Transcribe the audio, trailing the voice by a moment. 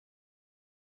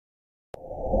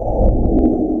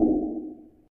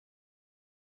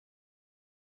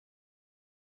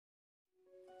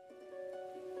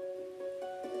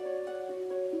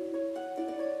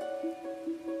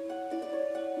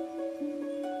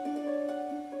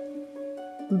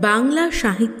বাংলা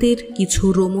সাহিত্যের কিছু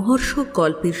রোমহর্ষক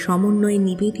গল্পের সমন্বয়ে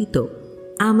নিবেদিত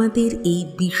আমাদের এই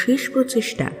বিশেষ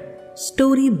প্রচেষ্টা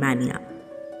স্টোরি ম্যানিয়া।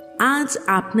 আজ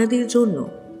আপনাদের জন্য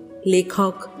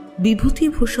লেখক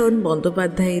বিভূতিভূষণ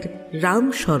বন্দ্যোপাধ্যায়ের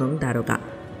রামশরণ দারোগা।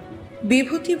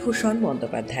 বিভূতিভূষণ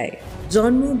বন্দ্যোপাধ্যায়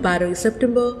জন্ম 12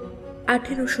 সেপ্টেম্বর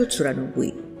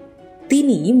 1894।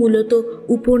 তিনি মূলত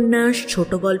উপন্যাস,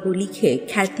 ছোট গল্প লিখে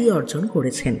খ্যাতি অর্জন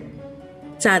করেছেন।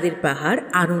 চাঁদের পাহাড়,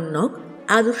 আরণ্যক,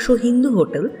 আদর্শ হিন্দু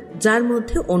হোটেল যার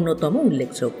মধ্যে অন্যতম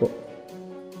উল্লেখযোগ্য।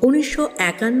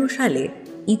 1951 সালে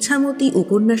ইছামতি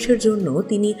উপন্যাসের জন্য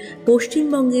তিনি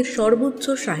পশ্চিমবঙ্গের সর্বোচ্চ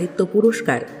সাহিত্য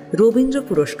পুরস্কার রবীন্দ্র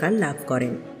পুরস্কার লাভ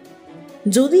করেন,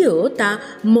 যদিও তা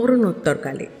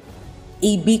মরণোত্তরকালে।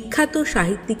 এই বিখ্যাত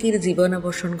সাহিত্যিকের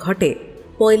জীবনাবসান ঘটে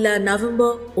 1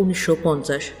 নভেম্বর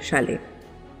 1950 সালে।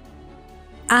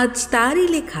 আজ তারই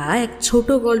লেখা এক ছোট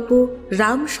গল্প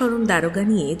রামশরণ দারোগা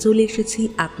নিয়ে চলে এসেছি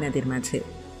আপনাদের মাঝে।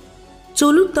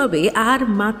 চলুন তবে আর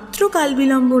মাত্র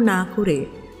কালবিলম্ব না করে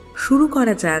শুরু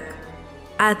করা যাক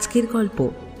আজকের গল্প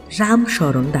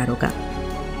রামশরণ দারোগা।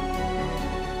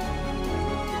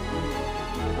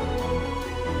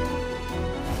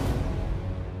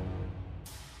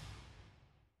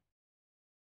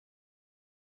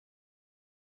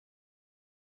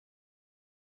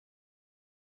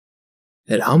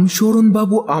 রামশরণ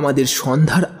বাবু আমাদের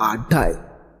সন্ধ্যার আড্ডায়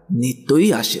নিত্যই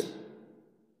আসেন,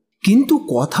 কিন্তু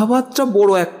কথাবার্তা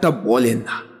বড় একটা বলেন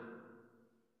না।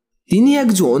 তিনি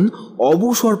একজন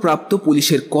অবসরপ্রাপ্ত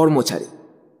পুলিশের কর্মচারী।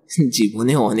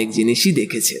 জীবনে অনেক জিনিসই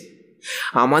দেখেছেন,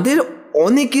 আমাদের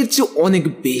অনেকের চেয়ে অনেক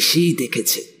বেশিই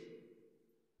দেখেছে।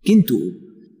 কিন্তু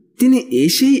তিনি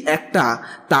এসেই একটা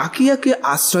তাকিয়াকে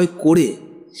আশ্রয় করে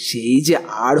সেই যে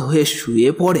আড় হয়ে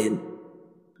শুয়ে পড়েন,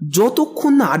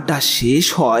 যতক্ষণ না আড্ডা শেষ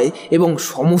হয় এবং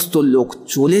সমস্ত লোক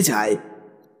চলে যায়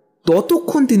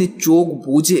ততক্ষণ তিনি চোখ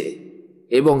বুজে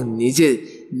এবং নিজের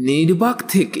নির্বাক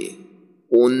থেকে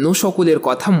অন্য সকলের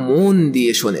কথা মন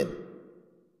দিয়ে শোনেন।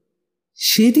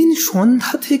 সেদিন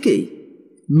সন্ধ্যা থেকেই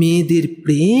মেয়েদের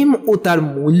প্রেম ও তার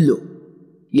মূল্য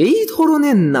এই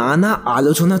ধরনের নানা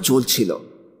আলোচনা চলছিল।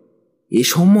 এ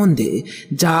সম্বন্ধে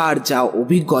যার যা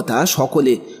অভিজ্ঞতা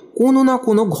সকলে কোনো না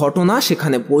কোনো ঘটনা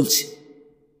সেখানে বলছে।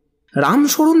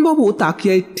 রামশরণবাবু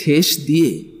তাকিয়ায় ঠেস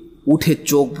দিয়ে উঠে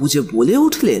চোখ বুজে বলে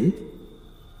উঠলেন,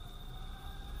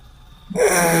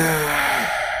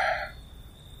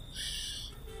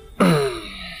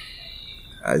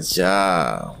 আচ্ছা,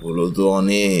 হলো তো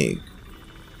অনেক,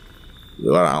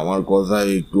 এবার আমার কথায়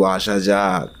একটু আসা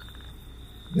যাক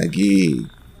নাকি?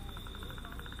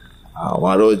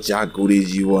 আমারও চাকুরি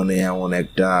জীবনে এমন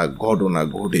একটা ঘটনা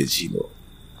ঘটেছিল,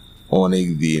 অনেক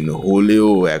দিন হলেও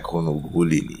এখনো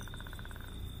ভুলিনি।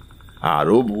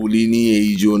 আরো ভুলিনি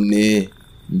এই জন্যে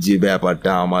যে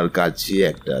ব্যাপারটা আমার কাছে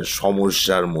একটা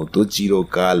সমস্যার মতো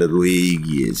চিরকাল রয়েই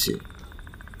গিয়েছে।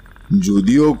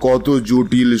 যদিও কত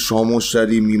জটিল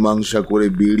সমস্যারই মীমাংসা করে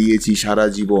বেরিয়েছি সারা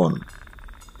জীবন।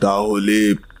 তাহলে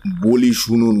বলি,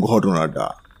 শুনুন ঘটনাটা।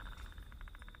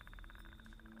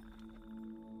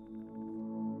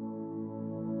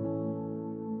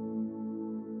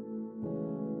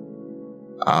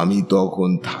 আমি তখন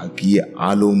থাকি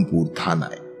আলমপুর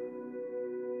থানায়,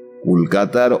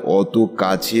 কলকাতার অত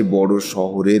কাছে বড়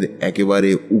শহরের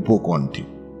একেবারে উপকণ্ঠে।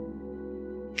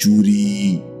 চুরি,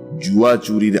 জুয়া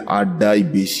চুরির আড্ডাই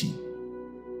বেশি,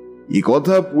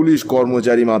 একথা পুলিশ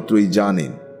কর্মচারী মাত্রই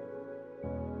জানেন।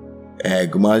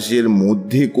 1 মাসের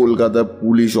মধ্যে কলকাতা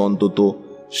পুলিশ অন্তত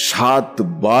 7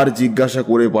 বার জিজ্ঞাসা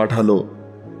করে পাঠালো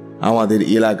আমাদের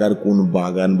এলাকার কোন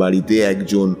বাগান বাড়িতে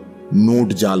একজন নোট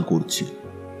জাল করছে,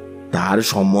 তার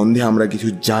সম্বন্ধে আমরা কিছু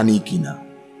জানি কিনা।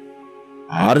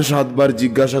 আর 7 বার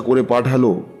জিজ্ঞাসা করে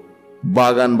পাঠালো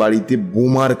বাগান বাড়িতে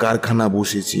বোমার কারখানা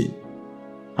বসেছে,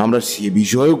 আমরা সে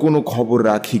বিষয়ে কোনো খবর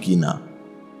রাখি কিনা।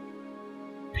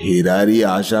 ফেরারি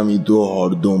আসামি তো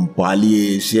হরদম পালিয়ে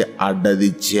এসে আড্ডা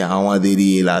দিচ্ছে আমাদেরই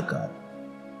এলাকার।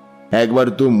 একবার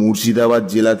তো মুর্শিদাবাদ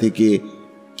জেলা থেকে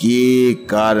কে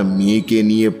কার মেয়েকে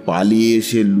নিয়ে পালিয়ে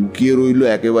এসে লুকিয়ে রইল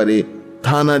একেবারে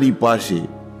থানারই পাশে,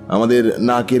 আমাদের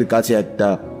নাকের কাছে একটা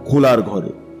খোলার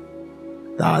ঘরে।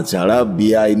 তাছাড়া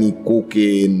বেআইনি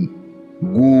কোকেন,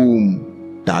 গুম,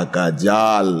 টাকা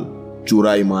জাল,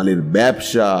 চোরাই মালের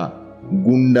ব্যবসা,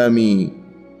 গুন্ডামি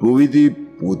প্রভৃতি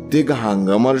প্রত্যেক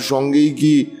হাঙ্গামার সঙ্গেই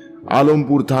কি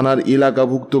আলমপুর থানার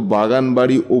এলাকাভুক্ত বাগান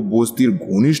বাড়ি ও বস্তির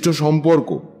ঘনিষ্ঠ সম্পর্ক?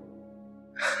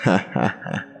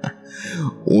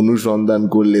 অনুসন্ধান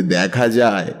করলে দেখা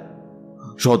যায়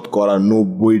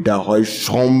 90% হয়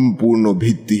সম্পূর্ণ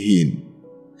ভিত্তিহীন,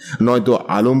 নয়তো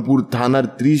আলমপুর থানার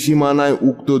ত্রিসীমানায়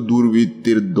উক্ত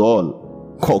দুর্বৃত্তের দল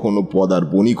কখনো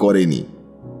পদার্পণই করেনি।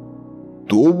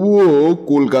 তবুও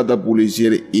কলকাতা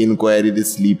পুলিশের এনকোয়ারির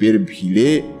স্লিপের ভিড়ে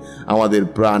আমাদের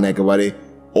প্রাণ একেবারে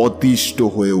অতিষ্ঠ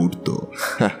হয়ে উঠত।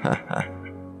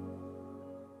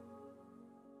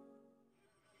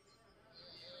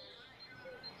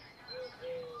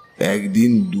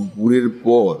 একদিন দুপুরের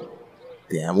পর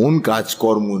তেমন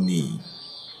কাজকর্ম নেই,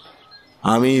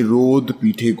 আমি রোদ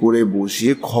পিঠে করে বসে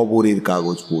খবরের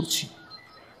কাগজ পড়ছি।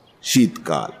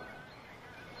 শীতকাল,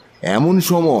 এমন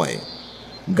সময়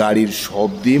গাড়ির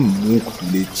শব্দে মুখ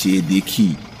তুলে চেয়ে দেখি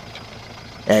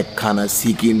একখানা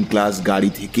সেকেন্ড ক্লাস গাড়ি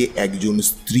থেকে একজন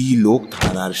স্ত্রী লোক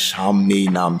থানার সামনেই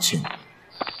নামছেন।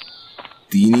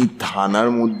 তিনি থানার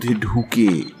মধ্যে ঢুকে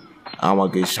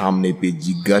আমাকে সামনে পেয়ে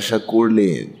জিজ্ঞাসা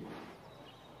করলেন,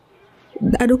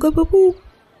 দারোগা বাবু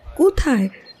কোথায়?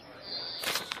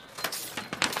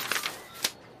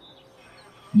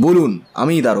 বলুন,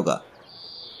 আমি দারোগা।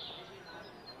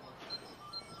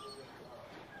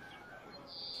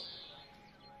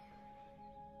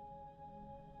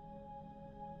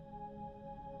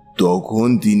 তখন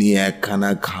তিনি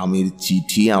একখানা খামের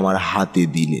চিঠি আমার হাতে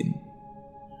দিলেন।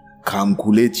 খাম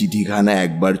খুলে চিঠিখানা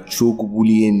একবার চোখ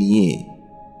বুলিয়ে নিয়ে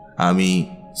আমি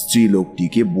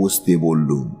স্ত্রীলোকটিকে বসতে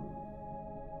বললুম।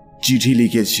 চিঠি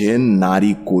লিখেছেন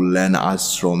নারী কল্যাণ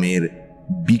আশ্রমের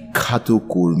বিখ্যাত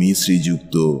কর্মী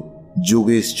শ্রীযুক্ত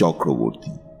যোগেশ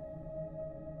চক্রবর্তী।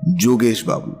 যোগেশ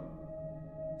বাবু,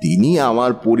 তিনি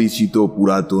আমার পরিচিত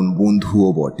পুরাতন বন্ধুও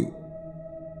বটে।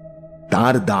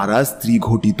 তার দ্বারা স্ত্রী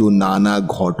ঘটিত নানা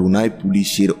ঘটনায়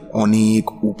পুলিশের অনেক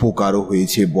উপকারও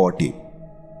হয়েছে বটে।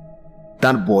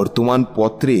 তার বর্তমান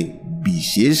পত্রে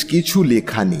বিশেষ কিছু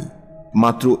লেখা নেই,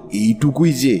 মাত্র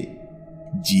এইটুকুই যে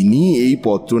যিনি এই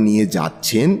পত্র নিয়ে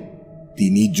যাচ্ছেন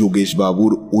তিনি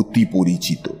যোগেশবাবুর অতি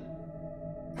পরিচিত।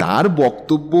 তার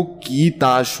বক্তব্য কি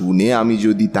তা শুনে আমি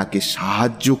যদি তাকে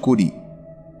সাহায্য করি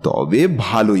তবে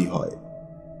ভালোই হয়।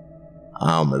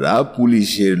 আমরা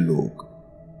পুলিশের লোক,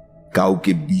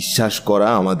 কাউকে বিশ্বাস করা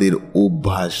আমাদের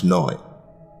অভ্যাস নয়।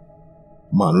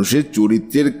 মানুষের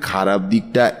চরিত্রের খারাপ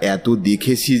দিকটা এত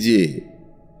দেখেছি যে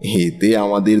এতে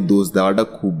আমাদের দোষ দেওয়াটা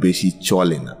খুব বেশি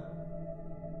চলে না।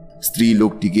 স্ত্রী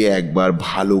লোকটিকে একবার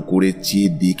ভালো করে চেয়ে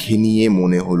দেখে নিয়ে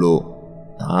মনে হলো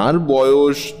তার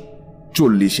বয়স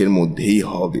 40-এর মধ্যেই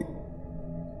হবে।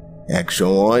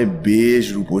 একসময় বেশ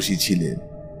রূপসী ছিলেন।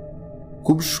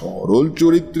 খুব সরল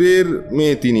চরিত্রের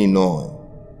মেয়ে তিনি নয়,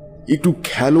 একটু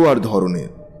খেলোয়াড়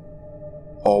ধরনের।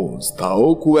 অবস্থাও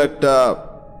খুব একটা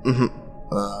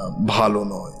ভালো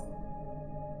নয়।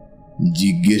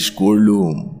 জিজ্ঞেস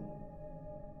করলুম,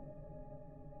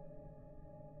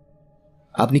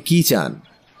 আপনি কি চান?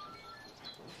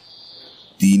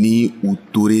 তিনি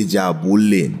উত্তরে যা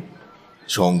বললেন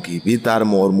সংক্ষেপে তার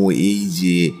মর্ম এই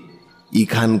যে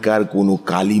এখানকার কোনো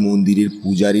কালী মন্দিরের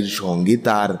পূজারীর সঙ্গে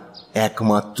তার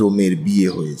একমাত্র মেয়ের বিয়ে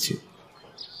হয়েছে।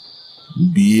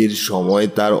 বিয়ের সময়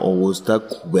তার অবস্থা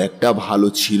খুব একটা ভালো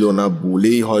ছিল না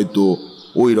বলেই হয়তো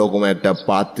ওই রকম একটা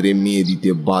পাত্রে মেয়ে দিতে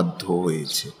বাধ্য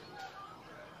হয়েছে।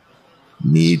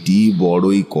 মেয়েটি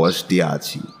বড়ই কষ্টে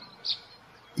আছে।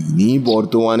 তিনি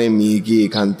বর্তমানে মেয়েকে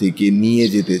এখান থেকে নিয়ে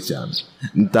যেতে চান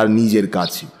তার নিজের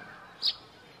কাছে।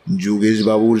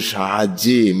 যোগেশবাবুর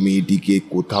সাহায্যে মেয়েটিকে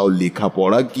কোথাও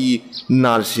লেখাপড়া কি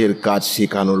নার্সের কাজ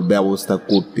শেখানোর ব্যবস্থা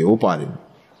করতেও পারেন।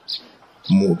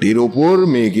 মোটের ওপর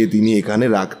মেয়েকে তিনি এখানে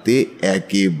রাখতে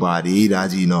একেবারেই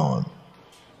রাজি নন।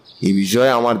 এ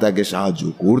বিষয়ে আমার তাকে সাহায্য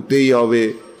করতেই হবে।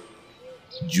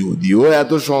 যদিও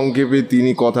এত সংক্ষেপে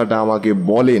তিনি কথাটা আমাকে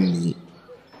বলেননি।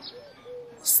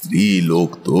 স্ত্রী লোক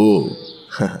তো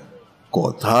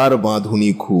কথার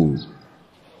বাঁধুনি খুব।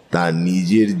 তার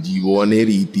নিজের জীবনের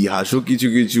ইতিহাসও কিছু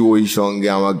কিছু ওই সঙ্গে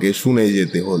আমাকে শুনে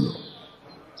যেতে হলো।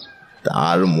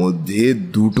 তার মধ্যে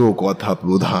দুটো কথা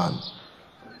প্রধান।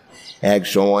 এক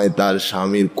সময় তার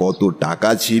স্বামীর কত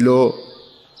টাকা ছিল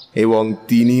এবং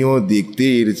তিনিও দেখতে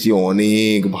এর চেয়ে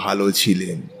অনেক ভালো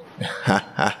ছিলেন।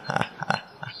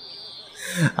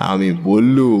 আমি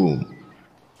বললুম,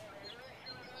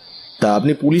 তা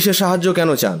আপনি পুলিশের সাহায্য কেন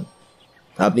চান?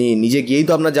 আপনি নিজে গিয়েই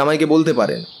তো আপনার জামাইকে বলতে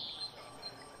পারেন।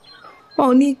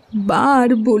 অনেকবার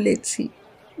বলেছি,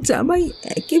 জামাই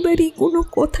একেবারেই কোনো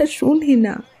কথা শোনে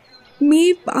না।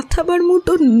 মেয়ে পাঠাবার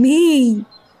মতো নেই,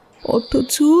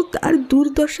 অথচ তার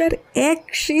দুর্দশার এক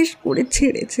শেষ করে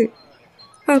ছেড়েছে।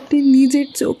 আপনি নিজের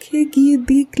চোখে গিয়ে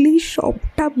দেখলেই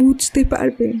সবটা বুঝতে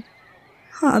পারবেন।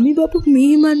 আমি বাবু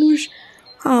মেয়ে মানুষ,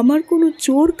 আমার কোনো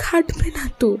জোর খাটবে না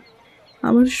তো।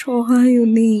 আমার সহায়ও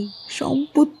নেই,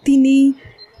 সম্পত্তি নেই,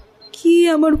 কি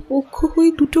আমার পক্ষ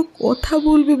হয়ে দুটো কথা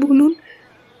বলবে বলুন?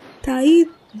 তাই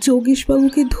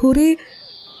যোগেশবাবুকে ধরে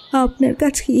আপনার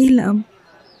কাছে এলাম।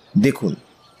 দেখুন,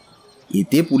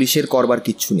 এতে পুলিশের করবার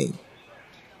কিচ্ছু নেই।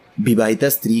 বিবাহিতা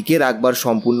স্ত্রীকে রাখবার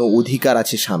সম্পূর্ণ অধিকার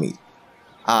আছে স্বামীর।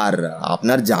 আর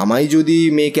আপনার জামাই যদি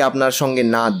মেয়েকে আপনার সঙ্গে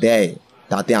না দেয়,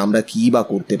 তাতে আমরা কী বা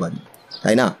করতে পারি,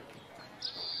 তাই না?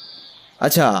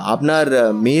 আচ্ছা, আপনার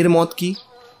মেয়ের মত কি?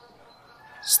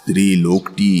 স্ত্রী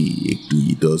লোকটি একটু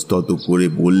ইতস্তত করে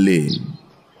বললেন,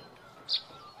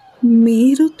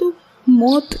 মেয়েরও তো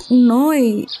মত নয়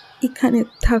এখানে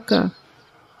থাকা।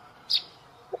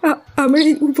 আমার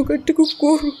এই উপকারটুকু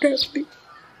করুন আপনি।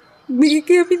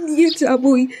 মেয়েকে আমি নিয়ে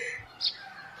যাবই,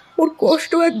 ওর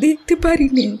কষ্ট আর দেখতে পারি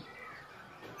না।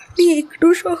 আপনি একটু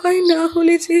সহায় না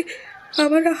হলে যে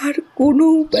আমার আর কোনো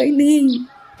উপায় নেই।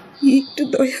 একটু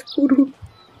দয়া করুন,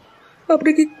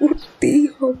 আপনাকে করতেই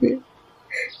হবে।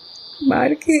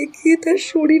 মার খেয়ে খেয়ে তার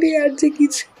শরীরে আর যে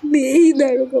কিছু নেই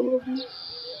দারোগা বাবু,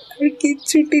 আর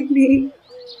কিচ্ছুটি নেই।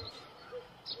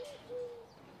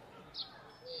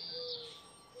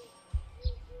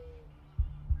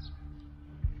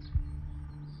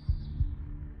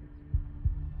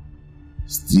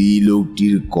 স্ত্রী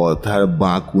লোকটির কথার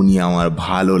বাঁকুনি আমার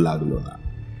ভালো লাগলো না।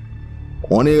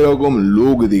 অনেক রকম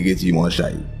লোক দেখেছি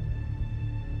মশাই,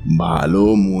 ভালো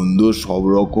মন্দ সব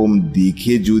রকম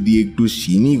দেখে যদি একটু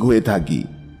সিনিক হয়ে থাকি,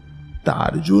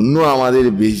 তার জন্য আমাদের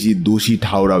বেশি দোষী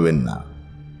ঠাউরাবেন না।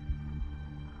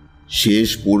 শেষ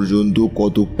পর্যন্ত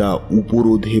কতকটা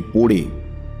উপরোধে পড়ে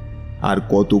আর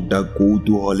কতকটা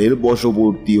কৌতূহলের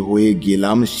বশবর্তী হয়ে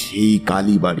গেলাম সেই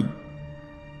কালীবাড়ি।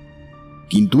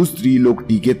 কিন্তু স্ত্রী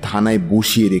লোকটিকে থানায়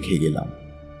বসিয়ে রেখে গেলাম।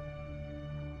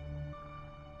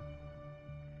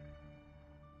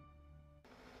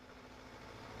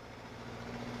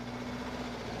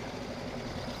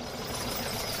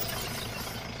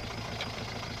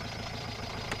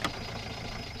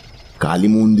 কালী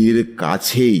মন্দিরের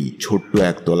কাছেই ছোট্ট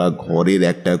একতলা ঘরের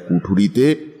একটা কুঠুরিতে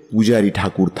পূজারী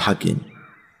ঠাকুর থাকেন।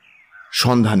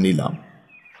 সন্ধান নিলাম।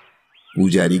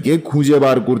 পূজারীকে খুঁজে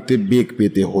বার করতে বেগ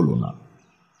পেতে হলো না।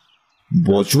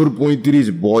 বছর ৩৫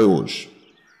 বয়স,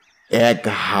 এক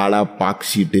হাড়া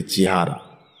পাকশিটে চেহারা।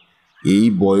 এই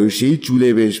বয়সেই চুলে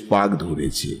বেশ পাক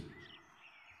ধরেছে।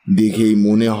 দেখেই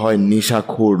মনে হয়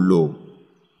নেশাখোর লোক,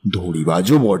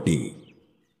 ধড়িবাজও বটে।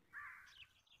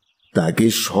 তাকে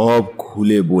সব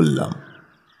খুলে বললাম।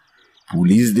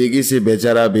 পুলিশ দেখে সে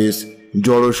বেচারা বেশ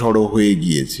জড়সড় হয়ে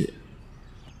গিয়েছে।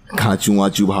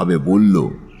 খাঁচুমাচু ভাবে বলল,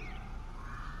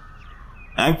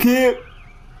 একে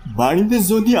বাড়িতে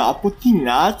যদি আপত্তি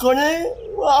না করে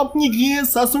আপনি গিয়ে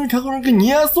শাশুড়ি ঠাকুরকে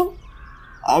নিয়ে আসুন,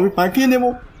 আমি পাঠিয়ে দেব।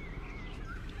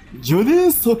 যদি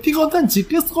সত্যি কথা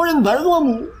জিজ্ঞেস করেন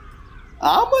দারোগাবাবু,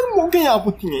 আমার মুখে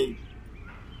আপত্তি নেই।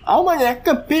 আমার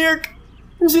একটা পেট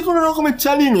যে কোনো রকমের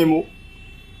চালিয়ে নেব।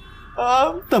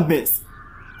 তা বেশ,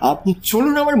 আপনি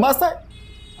চলুন আমার বাসায়,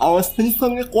 আমার স্ত্রীর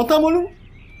সঙ্গে কথা বলুন।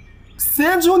 সে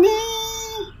যদি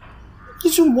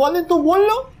কিছু বলে তো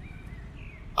বললো,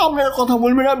 আপনারা কথা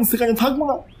বলবেন, আমি সেখানে থাকবো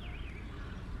না।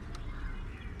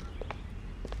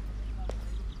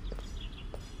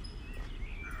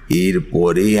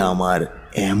 এরপরে আমার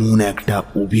এমন একটা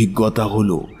অভিজ্ঞতা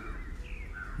হলো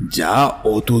যা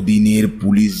অতদিনের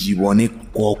পুলিশ জীবনে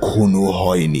কখনো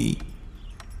হয়নি।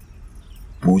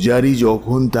 পূজারী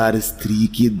যখন তার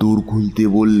স্ত্রীকে দোর খুলতে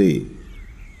বললে,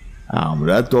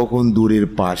 আমরা তখন দূরের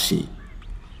পাশে,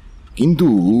 কিন্তু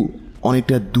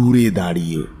অনেকটা দূরে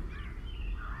দাঁড়িয়ে।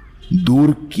 দূর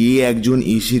কে একজন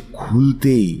এসে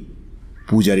খুলতেই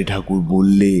পূজারী ঠাকুর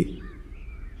বললে,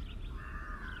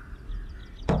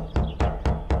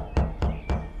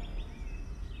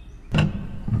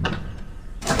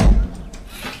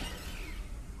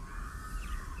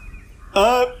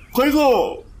 কই গো,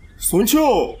 শুনছো?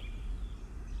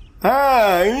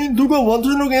 হ্যাঁ, এই দুটো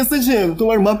ভদ্রলোক এসেছেন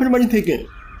তোমার বাপের বাড়ি থেকে।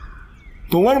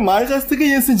 তোমার মায়ের কাছ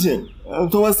থেকেই এসেছেন,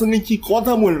 তোমার সঙ্গে কি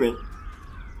কথা বলবেন।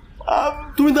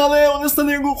 তুমি তাহলে ওদের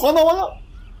সাথে একটু কথা বলো,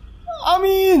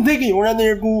 আমি দেখি ওনাদের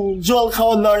একটু জল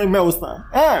খাওয়ার দাওয়ার ব্যবস্থা।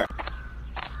 হ্যাঁ,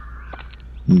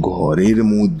 ঘরের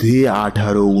মধ্যে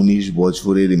 18-19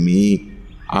 বছরের মেয়ে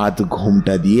আধ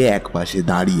ঘোমটা দিয়ে এক পাশে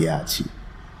দাঁড়িয়ে আছে।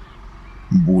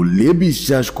 বললে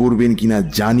বিশ্বাস করবেন কিনা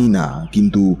জানি না,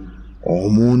 কিন্তু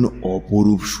অমন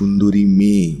অপরূপ সুন্দরী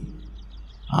মেয়ে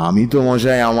আমি তো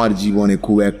মশাই আমার জীবনে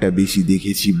খুব একটা বেশি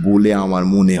দেখেছি বলে আমার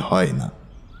মনে হয় না।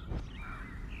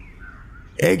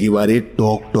 একেবারে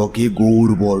টকটকে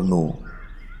গৌরবর্ণ,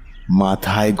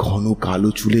 মাথায় ঘন কালো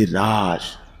চুলের রাশ,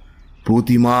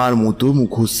 প্রতিমার মতো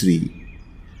মুখশ্রী,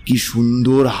 কি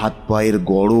সুন্দর হাত পায়ের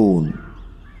গড়ন,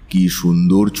 কি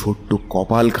সুন্দর ছোট্ট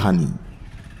কপালখানি,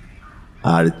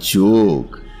 আর চোখ,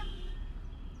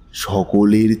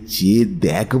 সকলের চেয়ে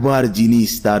দেখবার জিনিস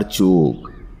তার চোখ,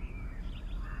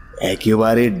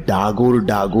 একেবারে ডাগর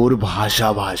ডাগর ভাষা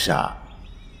ভাষা,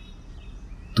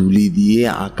 তুলি দিয়ে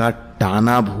আঁকা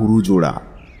টানা ভুরু জোড়া।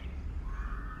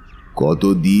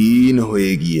 কতদিন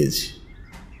হয়ে গিয়েছে,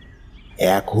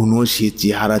 এখনো সে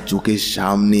চেহারা চোখের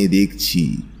সামনে দেখছি,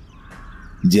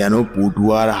 যেন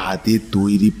পটুয়ার হাতে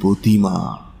তৈরি প্রতিমা।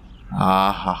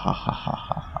 আহা হা হা হা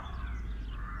হা।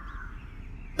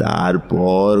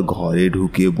 তারপর ঘরে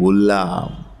ঢুকে বললাম,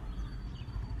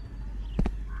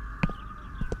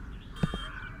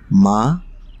 মা,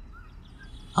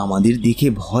 আমাদের দেখে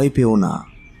ভয় পেও না,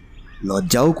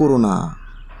 লজ্জাও করো না।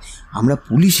 আমরা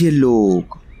পুলিশের লোক,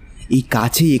 এই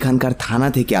কাছেই এখানকার থানা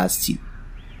থেকে আসছি।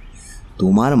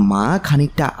 তোমার মা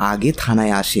খানিকটা আগে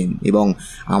থানায় আসেন এবং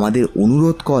আমাদের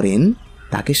অনুরোধ করেন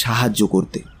তাকে সাহায্য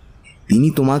করতে। তিনি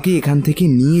তোমাকে এখান থেকে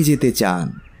নিয়ে যেতে চান।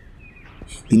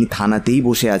 তিনি থানাতেই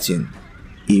বসে আছেন।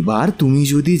 এবার তুমি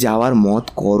যদি যাওয়ার মত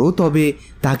করো তবে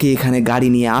তাকে এখানে গাড়ি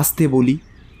নিয়ে আসতে বলি।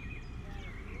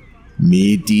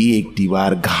 মেয়েটি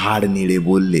একটিবার ঘাড় নেড়ে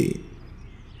বললে,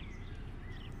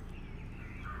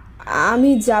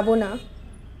 আমি যাব না।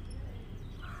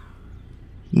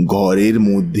 ঘরের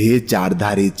মধ্যে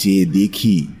চারধারে চেয়ে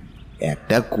দেখি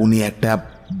একটা কোণে একটা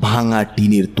ভাঙা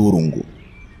টিনের তোরঙ্গ।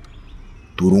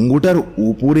 তোরঙ্গটার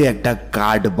উপরে একটা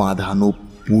কাঠ বাঁধানো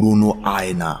পুরনো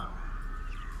আয়না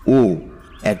ও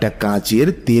একটা কাঁচের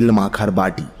তেল মাখার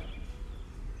বাটি।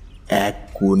 এক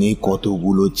কোণে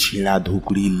কতগুলো ছেঁড়া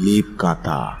ধুকড়ি লেপ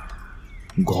কাঁথা,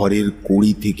 ঘরের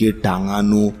কড়ি থেকে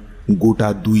টাঙানো গোটা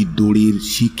 2 দড়ির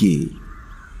শিকে,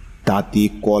 তাতে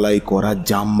কলাই করা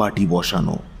জামবাটি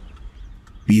বসানো।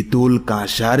 পেতল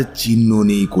কাঁসার চিহ্ন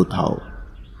নেই কোথাও।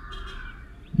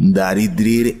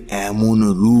 দারিদ্র্যের এমন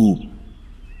রূপ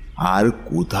আর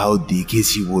কোথাও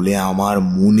দেখেছি বলে আমার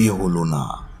মনে হলো না।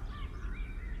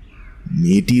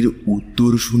 মেয়েটির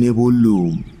উত্তর শুনে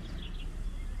বললুম,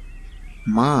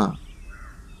 মা,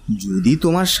 যদি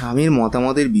তোমার স্বামীর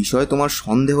মতামতের বিষয়ে তোমার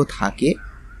সন্দেহ থাকে,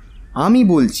 আমি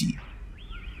বলছি,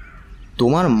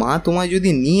 তোমার মা তোমায় যদি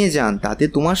নিয়ে যান তাতে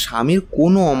তোমার স্বামীর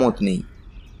কোনো অমত নেই।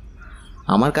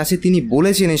 আমার কাছে তিনি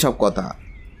বলেছেন এসব কথা।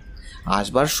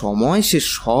 আসবার সময় সে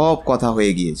সব কথা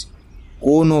হয়ে গিয়েছে,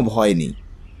 কোনো ভয় নেই।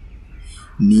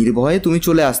 নির্ভয়ে তুমি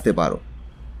চলে আসতে পারো।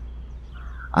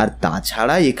 আর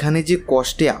তাছাড়া এখানে যে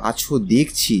কষ্টে আছো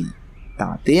দেখছি,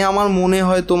 তাতে আমার মনে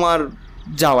হয় তোমার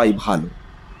যাওয়াই ভালো।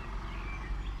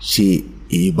 সে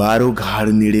এবারও ঘাড়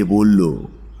নেড়ে বলল,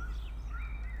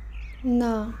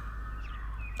 না,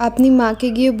 আপনি মাকে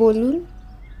গিয়ে বলুন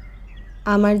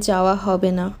আমার যাওয়া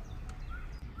হবে না।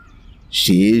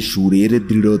 সে সুরের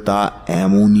দৃঢ়তা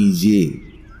এমনই যে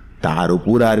তার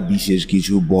উপর আর বিশেষ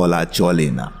কিছু বলা চলে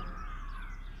না।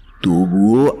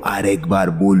 তবুও আরেকবার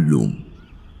বললুম,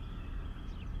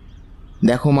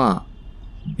 দেখো মা,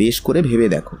 বেশ করে ভেবে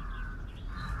দেখো।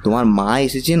 তোমার মা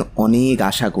এসেছেন অনেক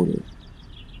আশা করে,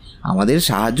 আমাদের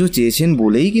সাহায্য চেয়েছেন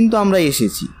বলেই কিন্তু আমরা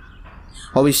এসেছি।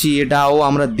 অবশ্যই এটাও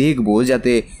আমরা দেখব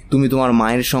যাতে তুমি তোমার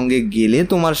মায়ের সঙ্গে গেলে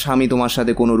তোমার স্বামী তোমার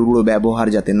সাথে কোনো রূঢ় ব্যবহার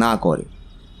যাতে না করে।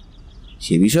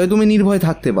 সে বিষয়ে তুমি নির্ভয়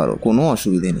থাকতে পারো, কোনো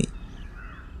অসুবিধে নেই।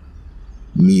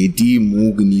 মেয়েটি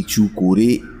মুখ নিচু করে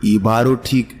এবারও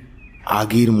ঠিক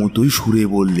আগের মতোই সুরে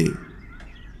বললে,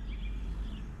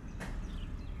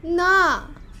 না,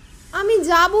 আমি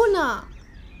যাব না।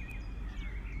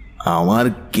 আমার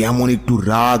কেমন একটু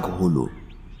রাগ হলো।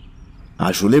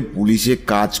 আসলে পুলিশে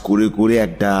কাজ করে করে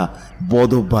একটা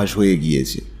বদভ্যাস হয়ে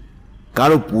গিয়েছে।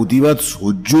 কারো প্রতিবাদ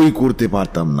সহ্যই করতে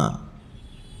পারতাম না।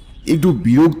 একটু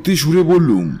বিরক্তি সুরে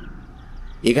বললুম,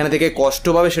 এখানে থেকে কষ্ট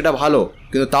পাবে সেটা ভালো,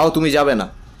 কিন্তু তাও তুমি যাবে না।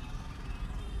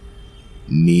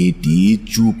 মেয়েটি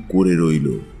চুপ করে রইল।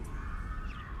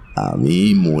 আমি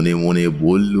মনে মনে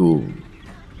বললুম,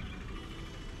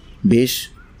 বেশ,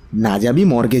 না যাবি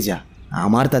মর্গে যা,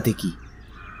 আমার তাতে কি।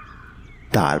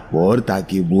 তারপর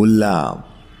তাকে বললাম,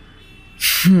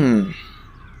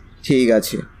 ঠিক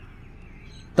আছে,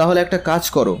 তাহলে একটা কাজ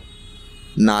করো,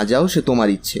 না যাও সে তোমার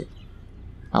ইচ্ছে।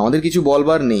 আমাদের কিছু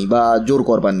বলবার নেই বা জোর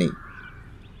করবার নেই।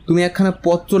 তুমি একখানা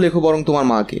পত্র লেখো বরং তোমার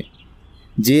মাকে,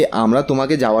 যে আমরা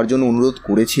তোমাকে যাওয়ার জন্য অনুরোধ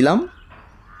করেছিলাম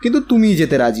কিন্তু তুমি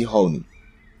যেতে রাজি হওনি।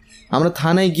 আমরা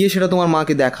থানায় গিয়ে সেটা তোমার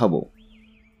মাকে দেখাবো।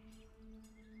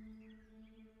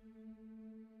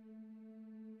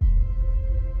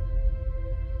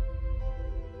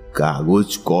 কাগজ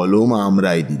কলম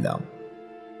আমরাই দিলাম।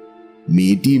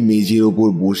 মেয়েটি মেঝের ওপর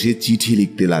বসে চিঠি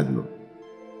লিখতে লাগলো।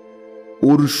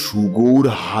 ওর সুগৌর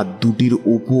হাত দুটির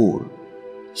ওপর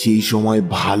সেই সময়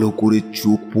ভালো করে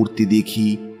চোখ পড়তে দেখি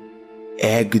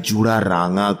এক জোড়া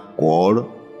রাঙা কর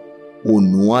ও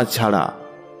নোয়া ছাড়া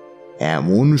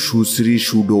এমন সুশ্রী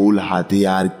সুডৌল হাতে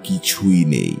আর কিছুই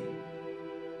নেই।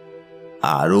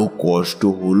 আরো কষ্ট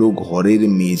হলো ঘরের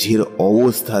মেঝের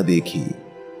অবস্থা দেখে।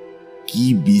 কি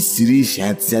বিশ্রী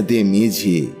স্যাঁতস্যাঁতে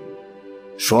মেঝে,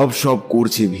 সব সব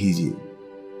করছে ভিজে,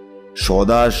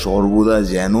 সদা সর্বদা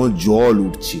যেন জল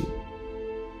উঠছে।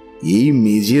 এই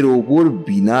মেঝের ওপর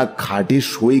বিনা খাটে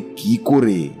শোয় কি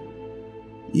করে,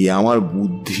 এ আমার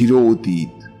বুদ্ধিরও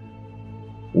অতীত।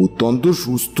 অত্যন্ত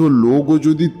সুস্থ লোকও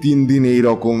যদি 3 দিন এই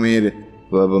রকমের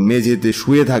মেঝেতে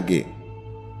শুয়ে থাকে,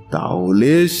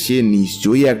 তাহলে সে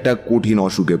নিশ্চয়ই একটা কঠিন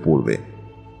অসুখে পড়বে।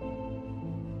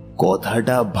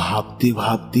 কথাটা ভাবতে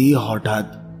ভাবতে হঠাৎ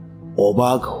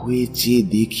অবাক হয়েছে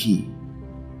দেখি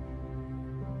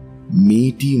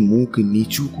মেয়েটি মুখ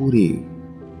নিচু করে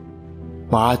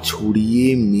পা ছড়িয়ে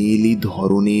মেয়েলি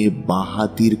ধরনের বাঁ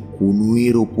হাতের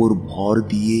কনুইয়ের ওপর ভর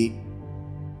দিয়ে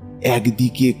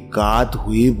একদিকে কাত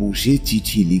হয়ে বসে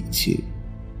চিঠি লিখছে,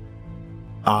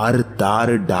 আর তার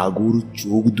ডাগুর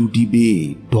চোখ দুটি বেয়ে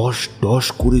টস টস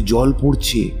করে জল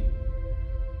পড়ছে।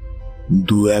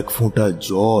 2-1 ফোঁটা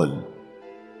জল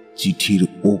চিঠির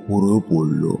ওপরও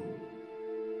পড়ল।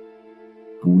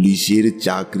 পুলিশের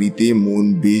চাকরিতে মন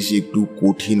বেশ একটু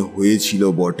কঠিন হয়েছিল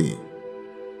বটে,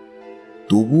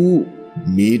 তবু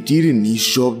মেয়েটির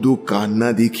নিঃশব্দ কান্না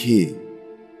দেখে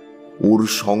ওর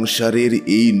সংসারের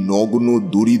এই নগ্ন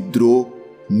দরিদ্র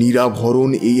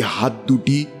নিরাভরণ এই হাত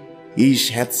দুটি, এই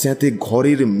স্যাঁতস্যাঁতে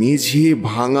ঘরের মেঝে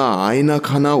ভাঙা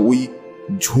আয়নাখানা, ওই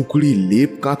ঝুঁকড়ি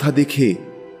লেপ কাঁথা দেখে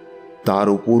তার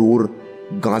ওপর ওর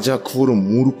গাঁজাখোর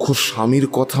মূর্খ স্বামীর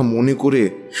কথা মনে করে,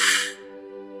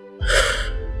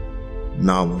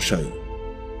 না মশাই,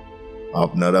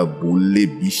 আপনারা বললে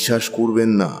বিশ্বাস করবেন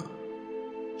না,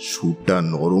 সুরটা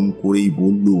নরম করেই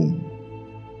বললুম,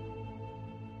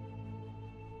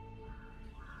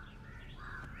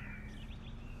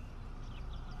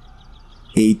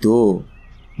 এই তো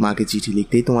মাকে চিঠি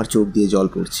লিখতেই তোমার চোখ দিয়ে জল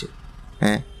পড়ছে।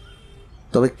 হ্যাঁ,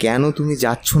 তবে কেন তুমি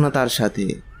যাচ্ছ না তার সাথে?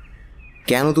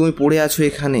 কেন তুমি পড়ে আছো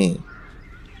এখানে?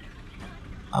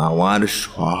 আমার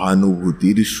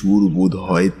সহানুভূতির সুর বোধ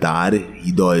হয় তার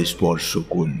হৃদয় স্পর্শ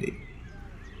করলে।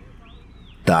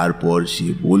 তারপর সে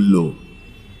বলল,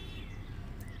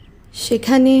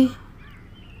 সেখানে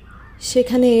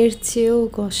সেখানে এর চেয়েও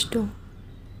কষ্ট।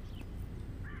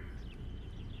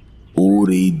 ওর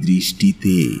এই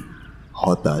দৃষ্টিতে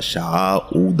হতাশা,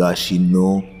 উদাসীন্য,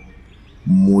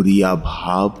 মরিয়া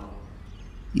ভাব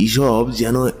এসব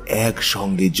যেন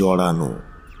একসঙ্গে জড়ানো।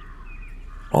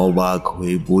 অবাক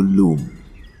হয়ে বললুম,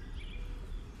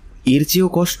 এর চেয়েও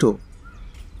কষ্ট?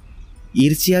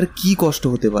 এর চেয়ে আর কি কষ্ট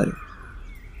হতে পারে?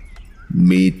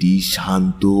 মেয়েটি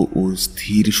শান্ত ও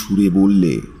স্থির সুরে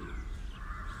বললে,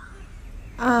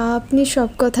 আপনি সব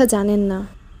কথা জানেন না।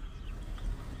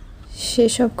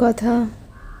 সেসব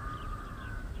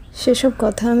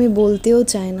কথা আমি বলতেও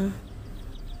চাই না।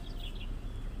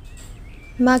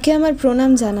 মাকে আমার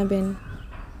প্রণাম জানাবেন,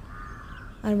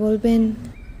 আর বলবেন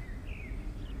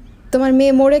তোমার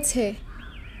মেয়ে মরেছে,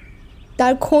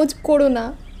 তার খোঁজ করো না।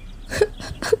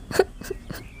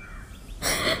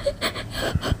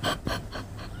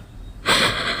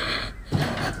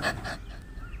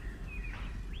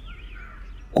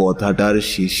 কথাটার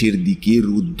শেষের দিকে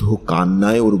রুদ্ধ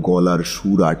কান্নায় ওর গলার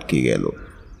সুর আটকে গেল।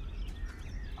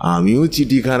 আমিও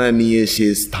চিঠিখানা নিয়ে সে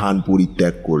স্থান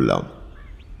পরিত্যাগ করলাম।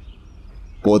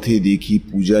 পথে দেখি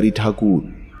পূজারি ঠাকুর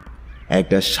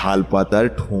একটা শাল পাতার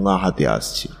ঠোঙা হাতে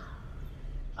আসছে।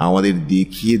 আমাদের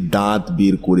দেখিয়ে দাঁত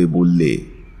বের করে বললে,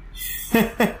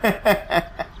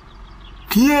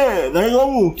 কি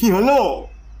দাইবাবু, কি হলো?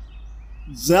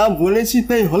 যা বলেছি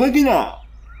তাই হলো কিনা?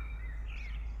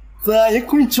 তা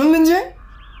এক্ষুনি চললেন যে?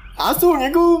 আসুন,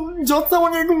 একটু যত্ন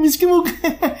মানে একটু মিষ্টি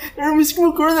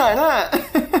মুখ করে যায় না?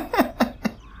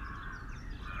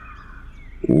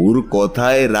 ওর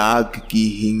কথায় রাগ কি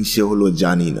হিংসে হলো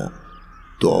জানি না,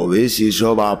 তবে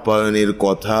সেসব আপ্যায়নের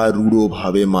কথা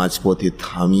রূঢ়ভাবে মাঝপথে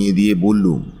থামিয়ে দিয়ে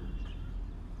বললুম,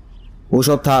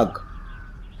 ওসব থাক,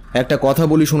 একটা কথা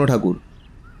বলি শোনো ঠাকুর।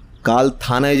 কাল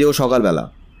থানায় যেও সকালবেলা।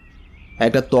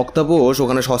 একটা তক্তাপোষ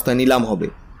ওখানে সস্তায় নিলাম হবে।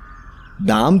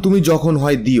 দাম তুমি যখন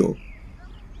হয় দিও।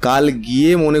 কাল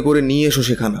গিয়ে মনে করে নিয়ে এসো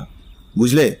সেখানা,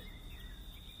 বুঝলে?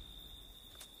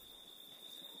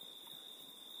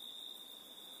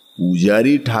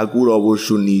 পূজারি ঠাকুর অবশ্য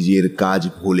নিজের কাজ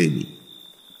ভোলেনি।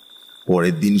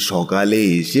 পরের দিন সকালে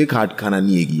এসে খাটখানা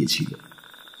নিয়ে গিয়েছিল।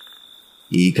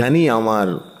 এইখানেই আমার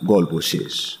গল্প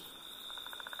শেষ।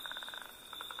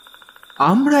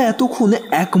 আমরা এতক্ষণ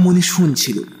এক মনে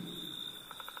শুনছিল।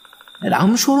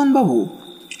 রামশরণ বাবু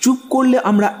চুপ করলে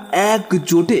আমরা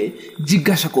একজোটে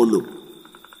জিজ্ঞাসা করল,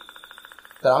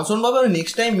 রামসন বাবু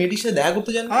নেক্সট টাইম মেয়েটির সাথে দেখা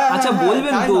করতে যান। আচ্ছা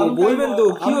বলবেন তো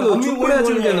কি হলো, চুপ করে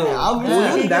আছেন কেন?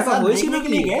 বলুন দেখা হয়েছিল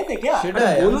কি সেটা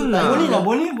বলুন না।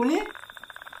 বলি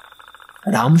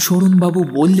রামশরণ বাবু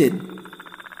বললেন,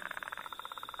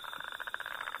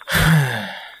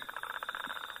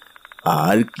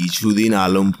 আর কিছুদিন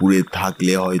আলমপুরে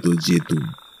থাকলে হয়তো যেতুম,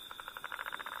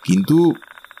 কিন্তু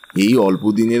এই অল্প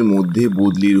দিনের মধ্যে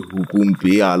বদলির হুকুম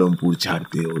পেয়ে আলমপুর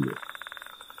ছাড়তে হলো।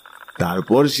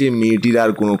 তারপর সে মেয়েটির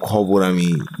আর কোনো খবর আমি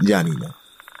জানি না।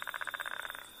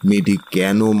 মেয়েটি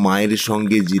কেন মায়ের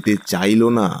সঙ্গে যেতে চাইল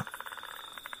না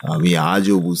আমি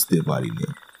আজও বুঝতে পারিনি।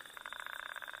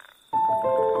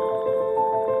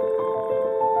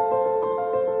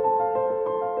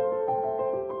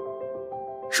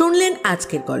 শুনলেন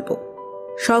আজকের গল্প।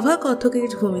 সভা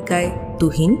কথকের ভূমিকায়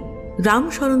তুহিন,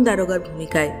 রামশরণ দারোগার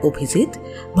ভূমিকায় অভিজিৎ,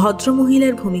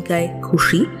 ভদ্রমহিলার ভূমিকায়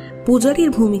খুশি, পূজারীর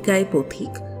ভূমিকায়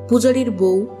পথিক, পূজারীর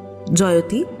বউ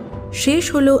জয়তী। শেষ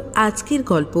হলো আজকের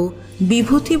গল্প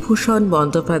বিভূতিভূষণ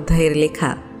বন্দ্যোপাধ্যায়ের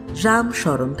লেখা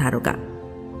রামশরণ দারোগা।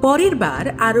 পরের বার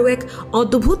আরও এক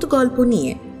অদ্ভুত গল্প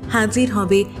নিয়ে হাজির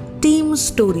হবে টিম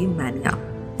স্টোরি ম্যানিয়া।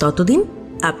 ততদিন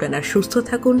আপনারা সুস্থ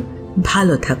থাকুন,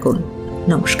 ভালো থাকুন।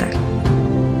 নমস্কার।